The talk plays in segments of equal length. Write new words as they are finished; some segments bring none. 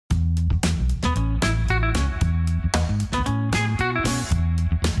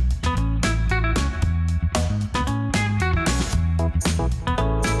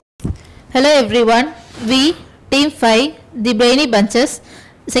Hello everyone, we Team 5, the Brainy Bunches,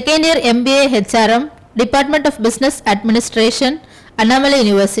 second year M.B.A HRM, Department of Business Administration, ANNAMALAI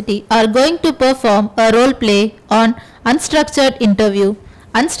University are going to perform a role play on unstructured interview.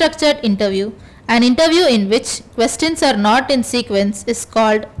 Unstructured interview, an interview in which questions are not in sequence is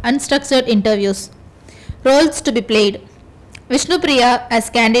called unstructured interviews. Roles to be played: Vishnupriya as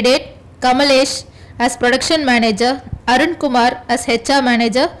candidate, Kamalesh as production manager, Arun Kumar as HR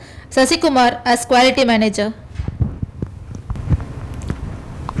manager, Sasikumar as quality manager.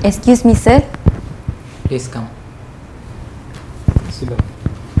 Excuse me, sir. Please come.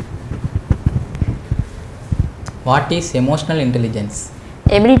 What is emotional intelligence?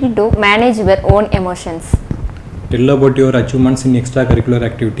 Ability to manage your own emotions. Tell about your achievements in extracurricular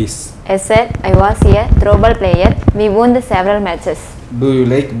activities. Yes, sir. I was a throwball player. We won the several matches. Do you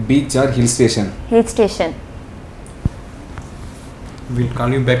like beach or hill station? Hill station. We'll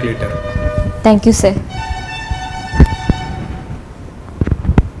call you back later. Thank you, sir.